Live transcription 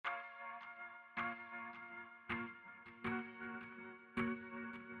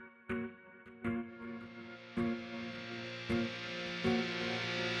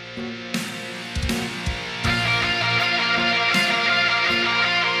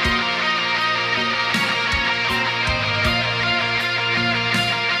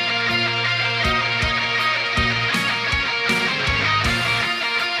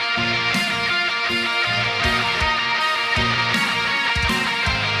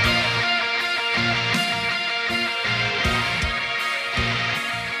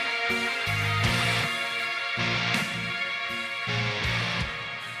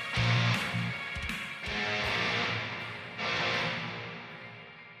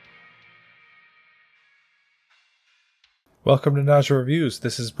Welcome to Nausea Reviews.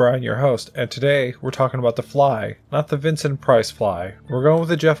 This is Brian, your host, and today we're talking about The Fly, not the Vincent Price Fly. We're going with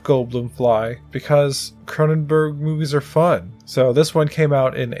the Jeff Goldblum Fly because Cronenberg movies are fun. So this one came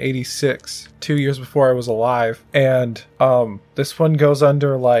out in '86, 2 years before I was alive, and this one goes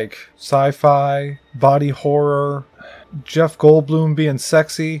under like sci-fi, body horror, Jeff Goldblum being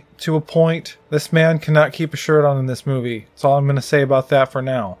sexy to a point. This man cannot keep a shirt on in this movie. That's all I'm going to say about that for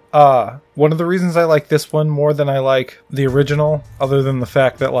now. One of the reasons I like this one more than I like the original, other than the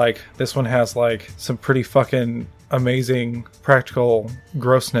fact that like this one has like some pretty fucking amazing practical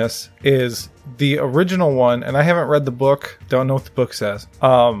grossness, is the original one, and I haven't read the book, don't know what the book says.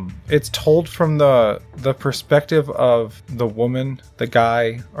 It's told from the perspective of the woman, the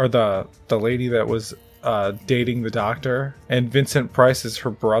guy, or the lady that was dating the doctor, and Vincent Price is her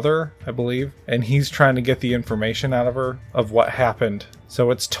brother, I believe, and he's trying to get the information out of her of what happened.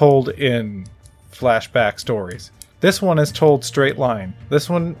 So it's told in flashback stories. This one is told straight line. This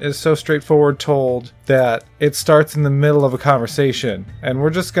one is so straightforward told that it starts in the middle of a conversation, and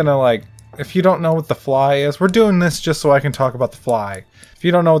we're just gonna like, if you don't know what The Fly is, we're doing this just so I can talk about The Fly. If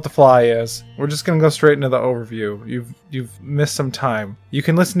you don't know what The Fly is, we're just going to go straight into the overview. You've missed some time. You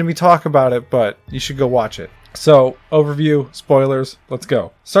can listen to me talk about it, but you should go watch it. So, overview, spoilers, let's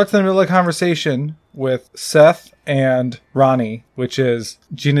go. Starts in the middle of the conversation with Seth and Ronnie, which is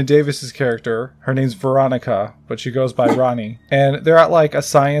Gina Davis's character. Her name's Veronica, but she goes by Ronnie. And they're at like a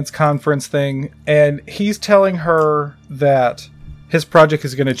science conference thing, and he's telling her that his project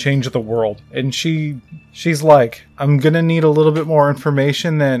is going to change the world. And she's like, I'm going to need a little bit more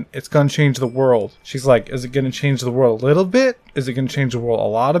information, then it's going to change the world. She's like, is it going to change the world a little bit? Is it going to change the world a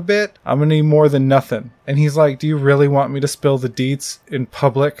lot of bit? I'm going to need more than nothing. And he's like, do you really want me to spill the deets in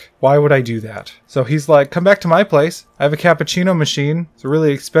public? Why would I do that? So he's like, come back to my place. I have a cappuccino machine. It's a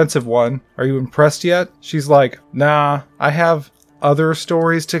really expensive one. Are you impressed yet? She's like, nah, I have other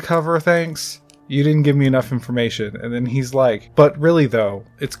stories to cover, thanks. You didn't give me enough information. And then he's like, but really though,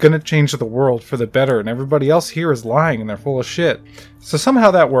 it's going to change the world for the better, and everybody else here is lying and they're full of shit. So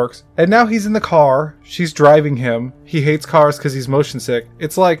somehow that works. And now he's in the car. She's driving him. He hates cars because he's motion sick.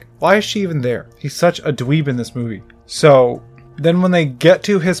 It's like, why is she even there? He's such a dweeb in this movie. So then when they get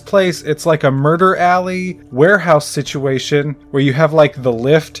to his place, it's like a murder alley warehouse situation where you have like the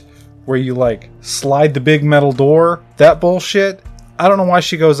lift where you like slide the big metal door. That bullshit. I don't know why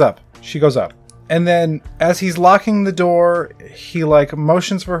she goes up. She goes up. And then as he's locking the door, he like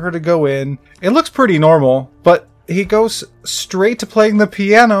motions for her to go in. It looks pretty normal, but he goes straight to playing the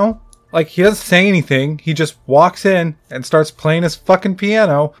piano. Like, he doesn't say anything. He just walks in and starts playing his fucking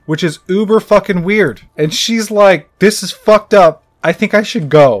piano, which is uber fucking weird. And she's like, this is fucked up. I think I should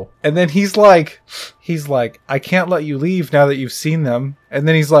go. And then he's like, I can't let you leave now that you've seen them. And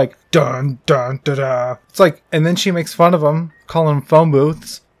then he's like, dun, dun, da, da. It's like, and then she makes fun of him, calling him phone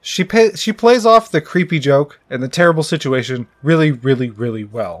booths. She plays off the creepy joke and the terrible situation really, really, really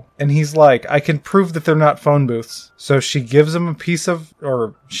well. And he's like, I can prove that they're not phone booths. So she gives him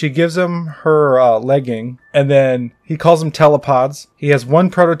she gives him her legging, and then he calls them telepods. He has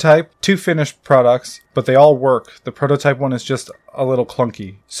one prototype, 2 finished products, but they all work. The prototype one is just a little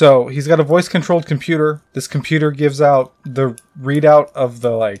clunky. So he's got a voice-controlled computer. This computer gives out the readout of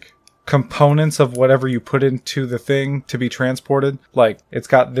the like components of whatever you put into the thing to be transported. Like, it's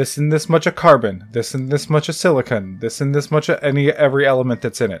got this and this much of carbon, this and this much of silicon, this and this much of every element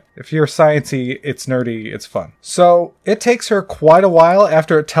that's in it. If you're sciencey, it's nerdy, it's fun. So it takes her quite a while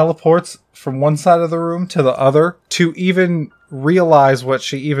after it teleports from one side of the room to the other to even realize what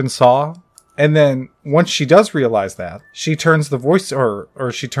she even saw. And then once she does realize that, she turns the voice or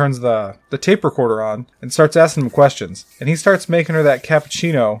she turns the tape recorder on and starts asking him questions. And he starts making her that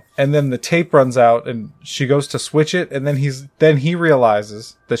cappuccino, and then the tape runs out and she goes to switch it, and then he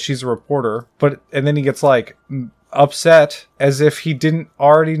realizes that she's a reporter, and then he gets like upset as if he didn't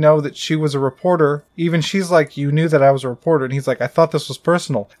already know that she was a reporter. Even she's like, you knew that I was a reporter. And he's like, I thought this was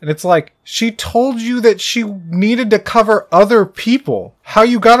personal. And it's like, she told you that she needed to cover other people. How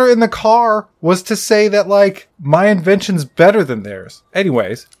you got her in the car was to say that like, my invention's better than theirs.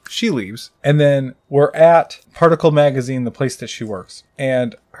 Anyways, she leaves. And then we're at Particle Magazine, the place that she works.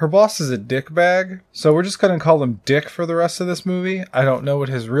 And her boss is a dickbag, so we're just going to call him Dick for the rest of this movie. I don't know what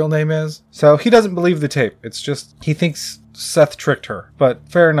his real name is. So he doesn't believe the tape. It's just, he thinks Seth tricked her. But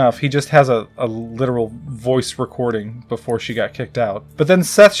fair enough, he just has a literal voice recording before she got kicked out. But then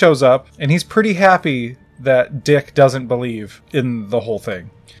Seth shows up, and he's pretty happy that Dick doesn't believe in the whole thing.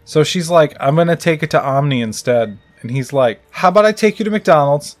 So she's like, I'm going to take it to Omni instead And he's like, how about I take you to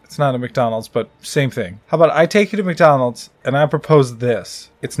McDonald's? It's not a McDonald's, but same thing. How about I take you to McDonald's and I propose this?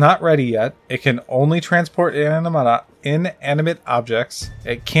 It's not ready yet. It can only transport inanimate objects.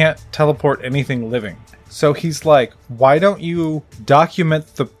 It can't teleport anything living. So he's like, why don't you document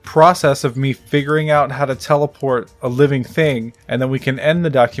the process of me figuring out how to teleport a living thing, and then we can end the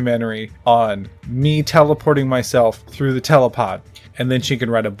documentary on me teleporting myself through the telepod. And then she can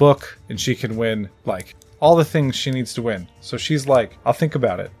write a book, and she can win, like, all the things she needs to win. So she's like, I'll think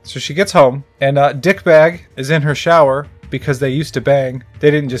about it. So she gets home, and Dickbag is in her shower, because they used to bang. They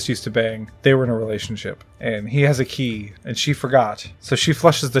didn't just used to bang. They were in a relationship. And he has a key, and she forgot. So she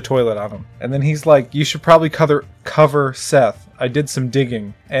flushes the toilet on him. And then he's like, you should probably cover Seth. I did some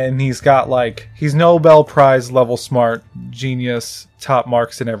digging. And he's got like, he's Nobel Prize level smart, genius, top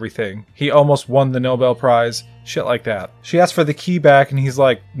marks and everything. He almost won the Nobel Prize. Shit like that. She asks for the key back, and he's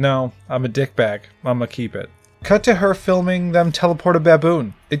like, no, I'm a dickbag. I'm gonna keep it. Cut to her filming them teleport a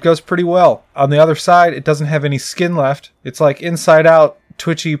baboon. It goes pretty well. On the other side, it doesn't have any skin left. It's like inside out,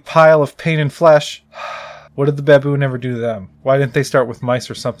 twitchy pile of pain and flesh. What did the baboon ever do to them? Why didn't they start with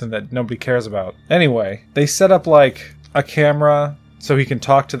mice or something that nobody cares about? Anyway, they set up like a camera so he can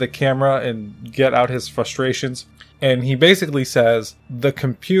talk to the camera and get out his frustrations. And he basically says, the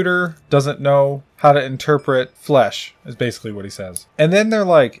computer doesn't know how to interpret flesh, is basically what he says. And then they're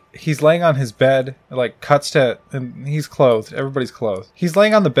like, he's laying on his bed, like cuts to, and he's clothed, everybody's clothed. He's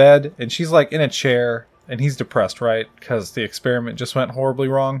laying on the bed, and she's like in a chair, and he's depressed, right? Because the experiment just went horribly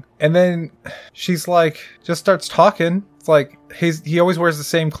wrong. And then she's like, just starts talking. It's like, he always wears the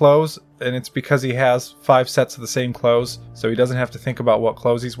same clothes, and it's because he has 5 sets of the same clothes, so he doesn't have to think about what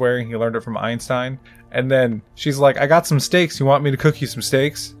clothes he's wearing. He learned it from Einstein. And then she's like, I got some steaks. You want me to cook you some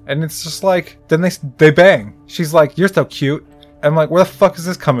steaks? And it's just like, then they bang. She's like, you're so cute. I'm like, where the fuck is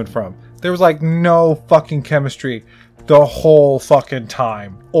this coming from? There was like no fucking chemistry the whole fucking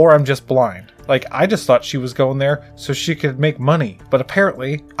time. Or I'm just blind. Like, I just thought she was going there so she could make money. But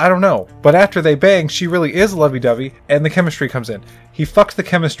apparently, I don't know. But after they bang, she really is lovey-dovey, and the chemistry comes in. He fucked the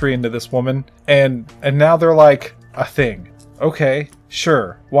chemistry into this woman, and now they're like a thing. Okay,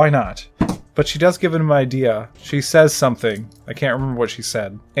 sure, why not? But she does give him an idea. She says something. I can't remember what she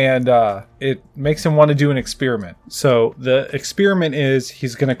said. And it makes him want to do an experiment. So the experiment is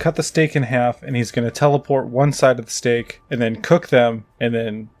he's going to cut the steak in half, and he's going to teleport one side of the steak and then cook them and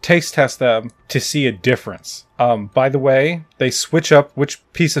then taste test them to see a difference. By the way, they switch up which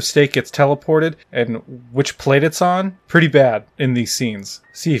piece of steak gets teleported and which plate it's on. Pretty bad in these scenes.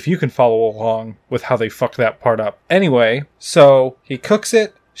 See if you can follow along with how they fuck that part up. Anyway, so he cooks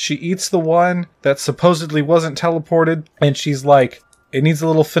it. She eats the one that supposedly wasn't teleported, and she's like, it needs a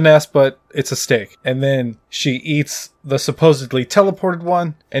little finesse, but it's a steak. And then she eats the supposedly teleported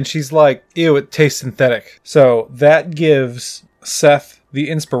one, and she's like, ew, it tastes synthetic. So that gives Seth the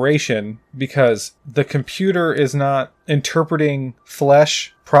inspiration, because the computer is not interpreting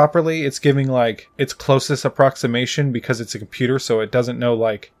flesh properly. It's giving like its closest approximation because it's a computer, so it doesn't know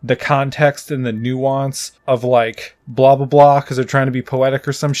like the context and the nuance of like blah blah blah because they're trying to be poetic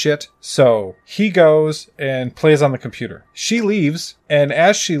or some shit. So he goes and plays on the computer. She leaves, and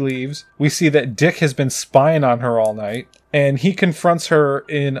as she leaves, we see that Dick has been spying on her all night, and he confronts her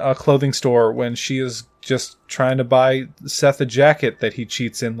in a clothing store when she is just trying to buy Seth a jacket that he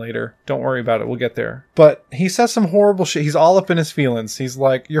cheats in later. Don't worry about it. We'll get there. But he says some horrible shit. He's all up in his feelings. He's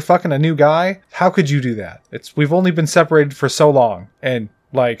like, you're fucking a new guy? How could you do that? We've only been separated for so long. And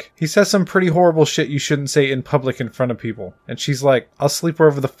like, he says some pretty horrible shit you shouldn't say in public in front of people. And she's like, I'll sleep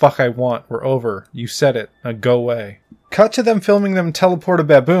wherever the fuck I want. We're over. You said it. Now go away. Cut to them filming them teleport a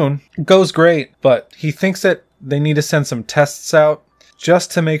baboon. Goes great, but he thinks that they need to send some tests out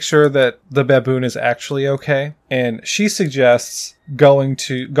just to make sure that the baboon is actually okay. And she suggests going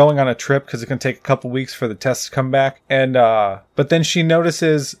on a trip because it can take a couple weeks for the tests to come back. And but then she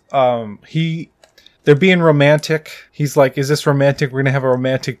notices they're being romantic. He's like, is this romantic? We're going to have a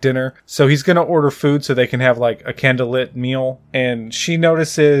romantic dinner. So he's going to order food so they can have like a candlelit meal. And she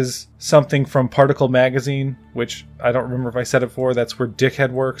notices something from Particle Magazine, which I don't remember if I said it before. That's where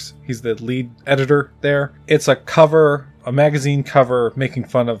Dickhead works. He's the lead editor there. It's a magazine cover making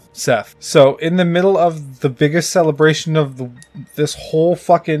fun of Seth. So in the middle of the biggest celebration of this whole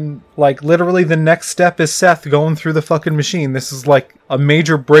fucking, like, literally the next step is Seth going through the fucking machine. This is like a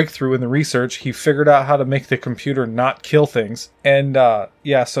major breakthrough in the research. He figured out how to make the computer not kill things. And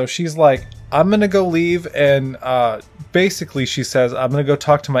so she's like, I'm gonna go leave, and basically she says, I'm gonna go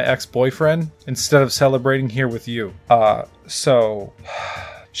talk to my ex-boyfriend instead of celebrating here with you. So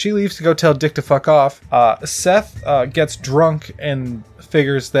she leaves to go tell Dick to fuck off. Seth gets drunk and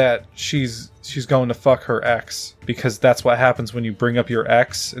figures that she's she's going to fuck her ex, because that's what happens when you bring up your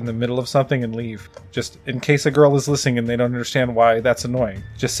ex in the middle of something and leave. Just in case a girl is listening and they don't understand why that's annoying.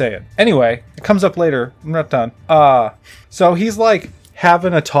 Just say it. Anyway, it comes up later. I'm not done. So he's like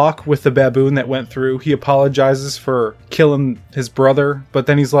having a talk with the baboon that went through. He apologizes for killing his brother, but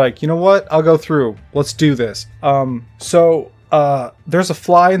then he's like, you know what? I'll go through. Let's do this. There's a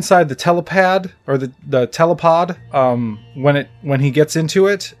fly inside the telepad, or the telepod, when he gets into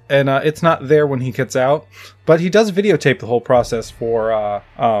it, and it's not there when he gets out. But he does videotape the whole process for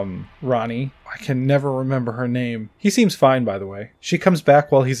Ronnie. I can never remember her name. He seems fine, by the way. She comes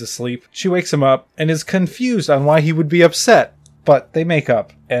back while he's asleep. She wakes him up and is confused on why he would be upset. But they make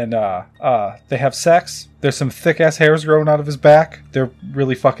up, and they have sex. There's some thick-ass hairs growing out of his back. They're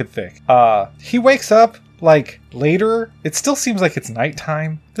really fucking thick. He wakes up, like, later. It still seems like it's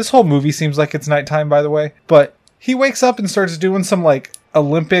nighttime. This whole movie seems like it's nighttime, by the way. But he wakes up and starts doing some, like,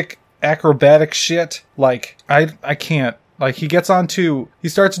 Olympic acrobatic shit. Like, I can't. Like, he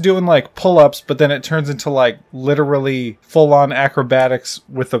starts doing, like, pull-ups, but then it turns into, like, literally full-on acrobatics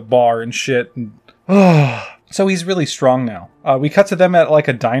with a bar and shit. And, so he's really strong now. We cut to them at like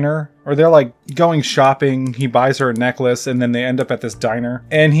a diner, or they're like going shopping. He buys her a necklace, and then they end up at this diner.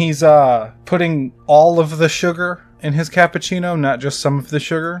 And he's putting all of the sugar in his cappuccino, not just some of the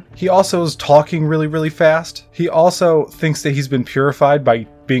sugar. He also is talking really, really fast. He also thinks that he's been purified by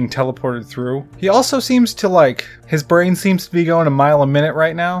being teleported through. He also seems to like, his brain seems to be going a mile a minute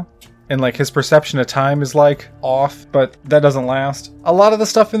right now. And like his perception of time is like off, but that doesn't last. A lot of the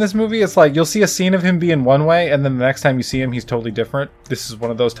stuff in this movie, it's like you'll see a scene of him being one way, and then the next time you see him, he's totally different. This is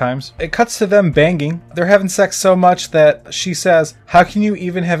one of those times. It cuts to them banging. They're having sex so much that she says, "How can you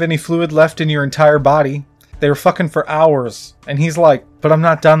even have any fluid left in your entire body?" They were fucking for hours. And he's like, "But I'm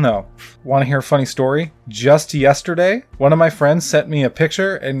not done though." Want to hear a funny story? Just yesterday, one of my friends sent me a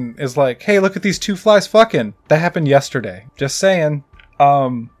picture and is like, "Hey, look at these two flies fucking." That happened yesterday. Just saying.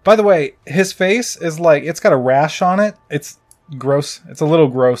 By the way, his face is like, it's got a rash on it. It's gross. It's a little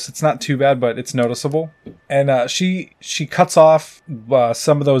gross. It's not too bad, but it's noticeable. And she cuts off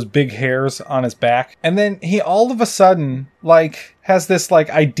some of those big hairs on his back. And then he all of a sudden, like, has this, like,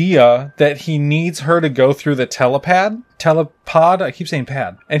 idea that he needs her to go through the telepod. I keep saying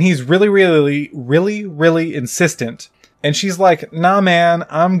pad. And he's really, really, really, really insistent. And she's like, "Nah, man,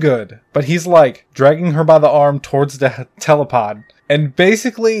 I'm good." But he's, like, dragging her by the arm towards the telepod. And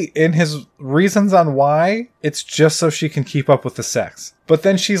basically, in his reasons on why, it's just so she can keep up with the sex. But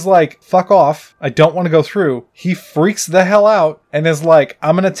then she's like, "Fuck off. I don't want to go through." He freaks the hell out and is like,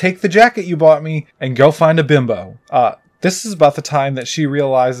 "I'm going to take the jacket you bought me and go find a bimbo." This is about the time that she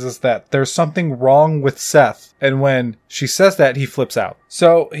realizes that there's something wrong with Seth. And when she says that, he flips out.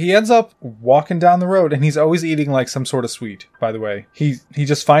 So he ends up walking down the road, and he's always eating like some sort of sweet, by the way. He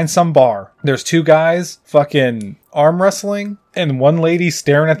just finds some bar. There's two guys fucking arm wrestling and one lady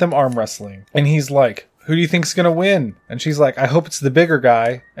staring at them arm wrestling. And he's like, "Who do you think's gonna win?" And she's like, "I hope it's the bigger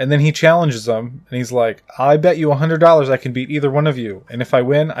guy." And then he challenges them, and he's like, "I bet you $100 I can beat either one of you. And if I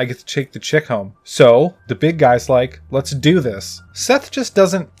win, I get to take the chick home." So the big guy's like, "Let's do this." Seth just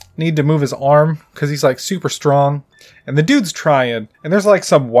doesn't need to move his arm because he's like super strong. And the dude's trying. And there's like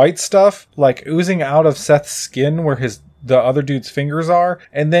some white stuff like oozing out of Seth's skin where the other dude's fingers are.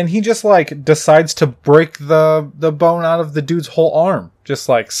 And then he just like decides to break the bone out of the dude's whole arm. Just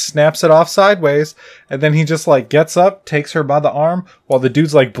like snaps it off sideways. And then he just like gets up, takes her by the arm while the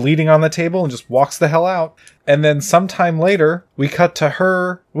dude's like bleeding on the table and just walks the hell out. And then sometime later, we cut to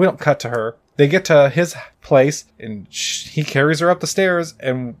her. We don't cut to her. They get to his place and he carries her up the stairs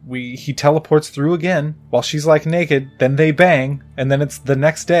and he teleports through again while she's like naked. Then they bang, and then it's the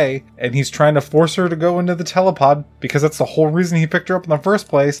next day and he's trying to force her to go into the telepod because that's the whole reason he picked her up in the first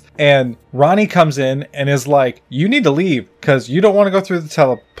place. And Ronnie comes in and is like, "You need to leave because you don't want to go through the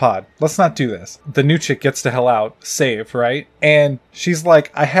telepod. Let's not do this." The new chick gets the hell out, saved, right? And she's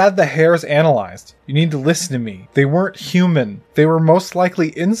like, "I had the hairs analyzed. You need to listen to me. They weren't human. They were most likely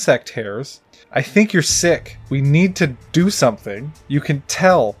insect hairs. I think you're sick. We need to do something." You can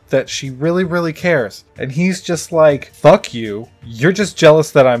tell that she really, really cares. And he's just like, "Fuck you. You're just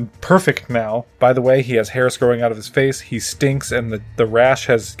jealous that I'm perfect now." By the way, he has hairs growing out of his face. He stinks, and the rash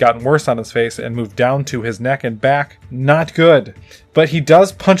has gotten worse on his face and moved down to his neck and back. Not good. But he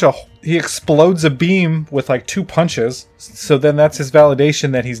does he explodes a beam with like 2 punches. So then that's his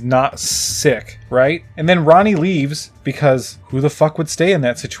validation that he's not sick, right? And then Ronnie leaves because who the fuck would stay in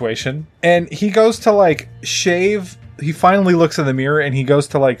that situation? And he goes to like shave. He finally looks in the mirror and he goes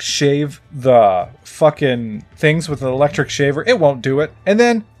to like shave the fucking things with an electric shaver. It won't do it. And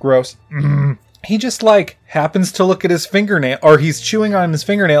then, gross. He just like happens to look at his fingernail, or he's chewing on his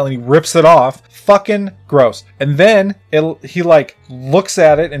fingernail and he rips it off. Fucking gross. And then he like looks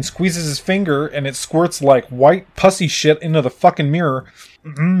at it and squeezes his finger and it squirts like white pussy shit into the fucking mirror.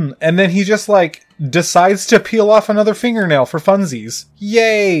 And then he just like decides to peel off another fingernail for funsies.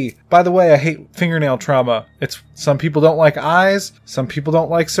 Yay! By the way, I hate fingernail trauma. Some people don't like eyes. Some people don't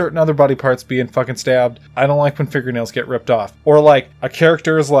like certain other body parts being fucking stabbed. I don't like when fingernails get ripped off. Or like a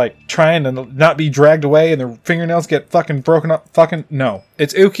character is like trying to not be dragged away and their fingernails get fucking broken up. Fucking no.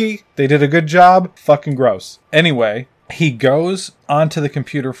 It's ooky. They did a good job. Fucking gross. Anyway, he goes onto the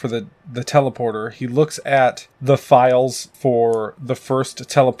computer for the teleporter. He looks at the files for the first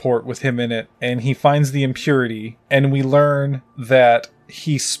teleport with him in it, and he finds the impurity, and we learn that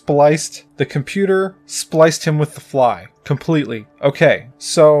the computer spliced him with the fly completely. Okay,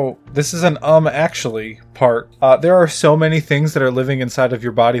 so this is an actually part. There are so many things that are living inside of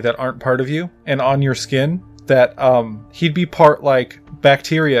your body that aren't part of you and on your skin that he'd be part like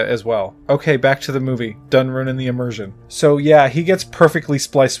bacteria as well. Okay, back to the movie. Done ruining the immersion. So yeah, he gets perfectly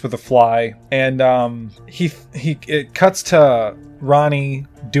spliced with a fly, and it cuts to Ronnie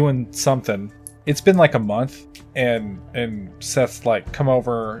doing something. It's been like a month, and Seth's like, come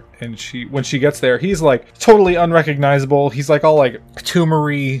over, and when she gets there, he's like totally unrecognizable. He's like all like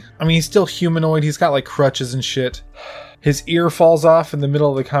tumory. I mean, he's still humanoid. He's got like crutches and shit. His ear falls off in the middle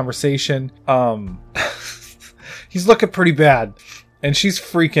of the conversation. He's looking pretty bad. And she's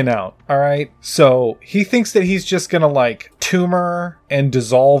freaking out, alright? So he thinks that he's just gonna like tumor and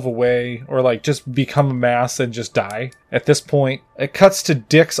dissolve away, or like just become a mass and just die. At this point, it cuts to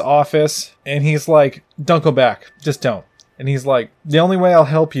Dick's office, and he's like, don't go back, just don't. And he's like, the only way I'll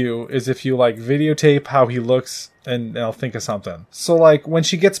help you is if you like videotape how he looks, and I'll think of something. So like when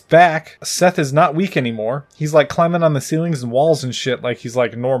she gets back, Seth is not weak anymore. He's like climbing on the ceilings and walls and shit like he's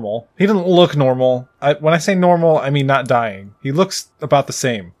like normal. He doesn't look normal. When I say normal, I mean not dying. He looks about the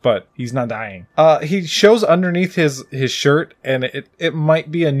same, but he's not dying. He shows underneath his shirt, and it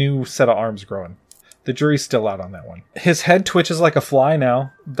might be a new set of arms growing. The jury's still out on that one. His head twitches like a fly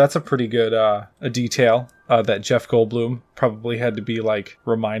now. That's a pretty good a detail that Jeff Goldblum probably had to be like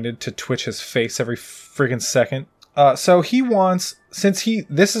reminded to twitch his face every friggin' second. So he wants,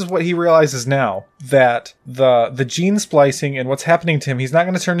 this is what he realizes now, that the gene splicing and what's happening to him, he's not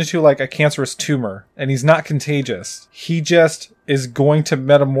going to turn into like a cancerous tumor, and he's not contagious. He just is going to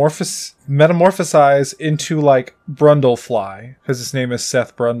metamorphosize into like Brundlefly, because his name is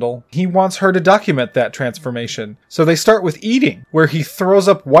Seth Brundle. He wants her to document that transformation. So they start with eating, where he throws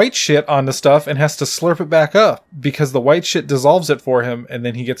up white shit onto stuff and has to slurp it back up, because the white shit dissolves it for him, and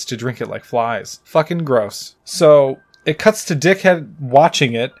then he gets to drink it like flies. Fucking gross. So it cuts to Dickhead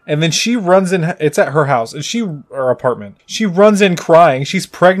watching it, and then she runs in. It's at her house, or apartment. She runs in crying. She's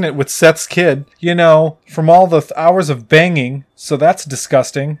pregnant with Seth's kid, from all the hours of banging. So that's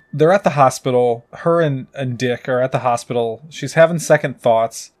disgusting. They're at the hospital. Her and Dick are at the hospital. She's having second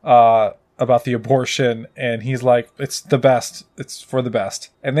thoughts about the abortion, and he's like, it's the best. It's for the best.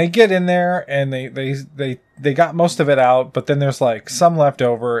 And they get in there, and they got most of it out, but then there's like some left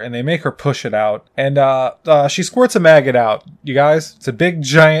over, and they make her push it out. And she squirts a maggot out, you guys. It's a big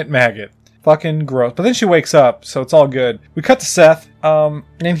giant maggot. Fucking gross. But then she wakes up, so it's all good. We cut to Seth,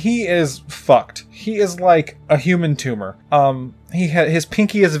 and he is fucked. He is like a human tumor. His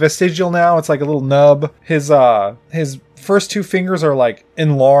pinky is vestigial now. It's like a little nub. His first two fingers are like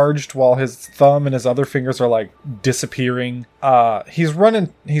enlarged, while his thumb and his other fingers are like disappearing. He's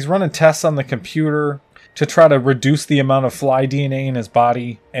running tests on the computer to try to reduce the amount of fly DNA in his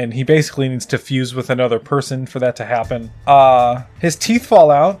body, and he basically needs to fuse with another person for that to happen. His teeth fall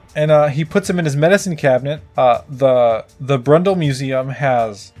out, and he puts them in his medicine cabinet. The Brundle Museum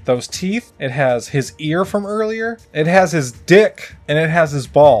has those teeth. It has his ear from earlier. It has his dick, and it has his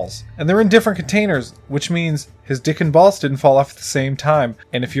balls. And they're in different containers, which means his dick and balls didn't fall off at the same time.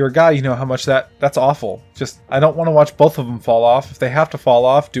 And if you're a guy, you know how much that's awful. I don't want to watch both of them fall off. If they have to fall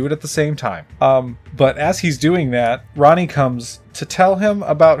off, do it at the same time. But as he's doing that, Ronnie comes to tell him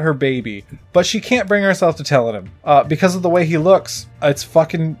about her baby, but she can't bring herself to tell him because of the way he looks. It's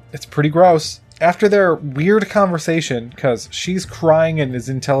pretty gross. After their weird conversation, because she's crying and is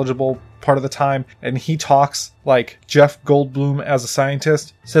intelligible part of the time, and he talks like Jeff Goldblum as a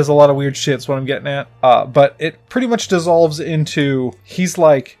scientist, says a lot of weird shit, is what I'm getting at. But it pretty much dissolves into, he's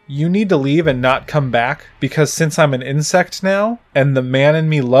like, you need to leave and not come back, because since I'm an insect now, and the man in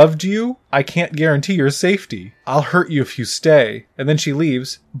me loved you, I can't guarantee your safety. I'll hurt you if you stay. And then she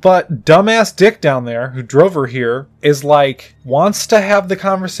leaves. But dumbass Dick down there, who drove her here, is like, wants to have the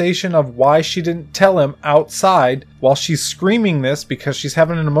conversation of why she didn't tell him outside while she's screaming this, because she's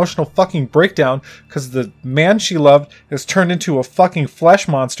having an emotional fucking fucking breakdown because the man she loved has turned into a fucking flesh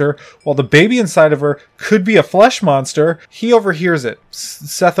monster while the baby inside of her could be a flesh monster. He overhears it.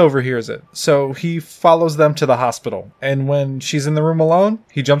 Seth overhears it. So he follows them to the hospital. And when she's in the room alone,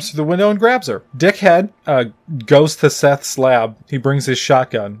 he jumps through the window and grabs her. Dickhead goes to Seth's lab. He brings his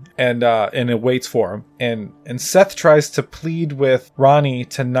shotgun and it waits for him. And Seth tries to plead with Ronnie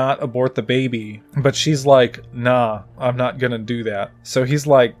to not abort the baby, but she's like, nah, I'm not gonna do that. So he's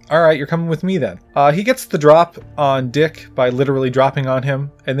like, alright, you're coming with me then. He gets the drop on Dick by literally dropping on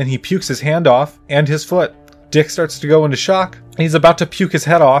him, and then he pukes his hand off and his foot. Dick starts to go into shock. He's about to puke his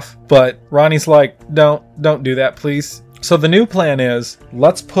head off, but Ronnie's like, don't do that, please. So the new plan is,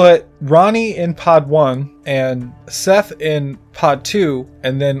 let's put Ronnie in pod 1 and Seth in pod 2,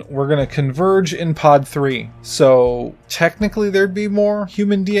 and then we're going to converge in pod 3. So technically there'd be more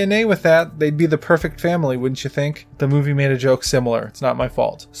human DNA with that. They'd be the perfect family, wouldn't you think? The movie made a joke similar. It's not my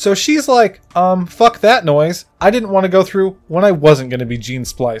fault. So she's like, fuck that noise. I didn't want to go through when I wasn't going to be gene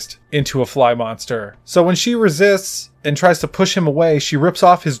spliced into a fly monster. So when she resists and tries to push him away, she rips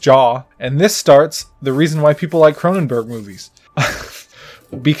off his jaw. And this starts the reason why people like Cronenberg movies.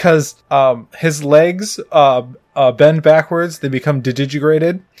 Because his legs bend backwards, they become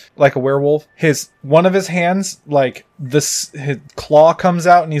disintegrated like a werewolf. One of his hands, like his claw comes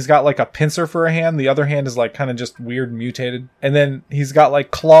out and he's got like a pincer for a hand. The other hand is like kind of just weird and mutated. And then he's got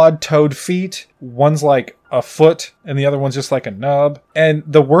like clawed toed feet. One's like a foot and the other one's just like a nub. And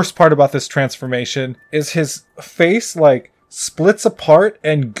the worst part about this transformation is his face like splits apart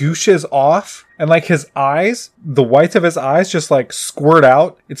and gooshes off. And like his eyes, the whites of his eyes just like squirt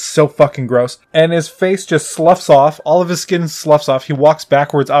out. It's so fucking gross. And his face just sloughs off. All of his skin sloughs off. He walks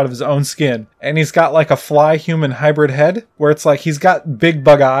backwards out of his own skin. And he's got like a fly human hybrid head where it's like he's got big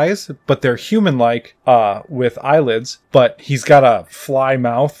bug eyes, but they're human-like with eyelids. But he's got a fly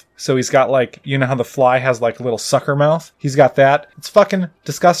mouth. So he's got like, you know how the fly has like a little sucker mouth? He's got that. It's fucking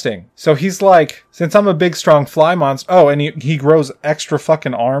disgusting. So he's like, since I'm a big strong fly monster. Oh, and he grows extra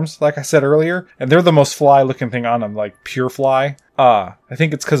fucking arms, like I said earlier. And they're the most fly looking thing on him, like pure fly. I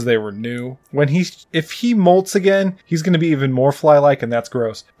think it's because they were new. If he molts again, he's going to be even more fly-like, and that's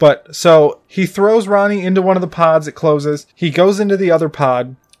gross. But so he throws Ronnie into one of the pods. It closes. He goes into the other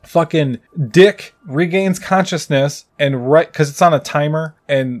pod. Fucking Dick regains consciousness and because it's on a timer,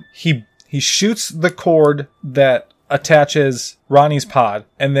 and he shoots the cord that attaches Ronnie's pod,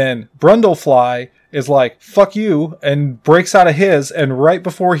 and then Brundlefly is like, fuck you, and breaks out of his, and right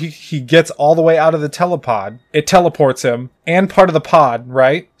before he gets all the way out of the telepod, it teleports him and part of the pod,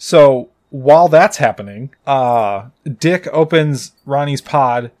 right? So while that's happening, Dick opens Ronnie's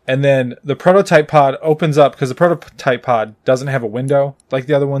pod, and then the prototype pod opens up, because the prototype pod doesn't have a window like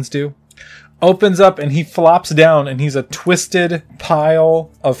the other ones do. Opens up and he flops down and he's a twisted pile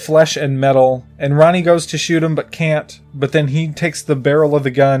of flesh and metal. And Ronnie goes to shoot him but can't. But then he takes the barrel of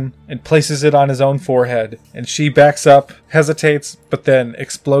the gun and places it on his own forehead. And she backs up, hesitates, but then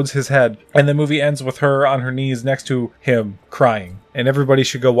explodes his head. And the movie ends with her on her knees next to him crying. And everybody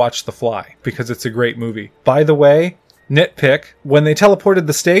should go watch The Fly because it's a great movie. By the way, nitpick, when they teleported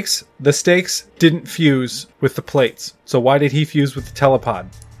the stakes didn't fuse with the plates. So why did he fuse with the telepod?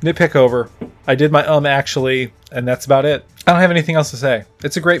 Nitpick over. I did my actually, and that's about it. I don't have anything else to say.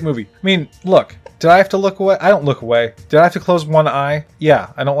 It's a great movie. I mean, look, did I have to look away? I don't look away. Did I have to close one eye?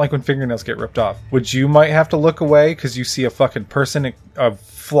 Yeah, I don't like when fingernails get ripped off. Would you might have to look away because you see a fucking person, a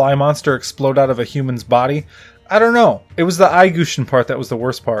fly monster explode out of a human's body? I don't know. It was the eye gooshin part that was the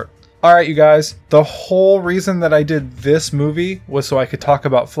worst part. Alright, you guys. The whole reason that I did this movie was so I could talk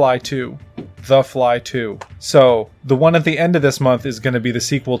about Fly 2. The Fly 2. So, the one at the end of this month is going to be the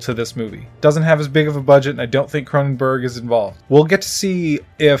sequel to this movie. Doesn't have as big of a budget, and I don't think Cronenberg is involved. We'll get to see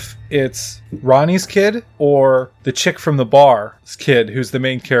if it's Ronnie's kid or the chick from the bar's kid who's the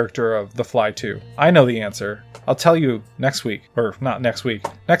main character of The Fly 2. I know the answer. I'll tell you next week. Or, not next week.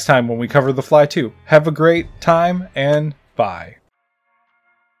 Next time when we cover The Fly 2. Have a great time, and bye.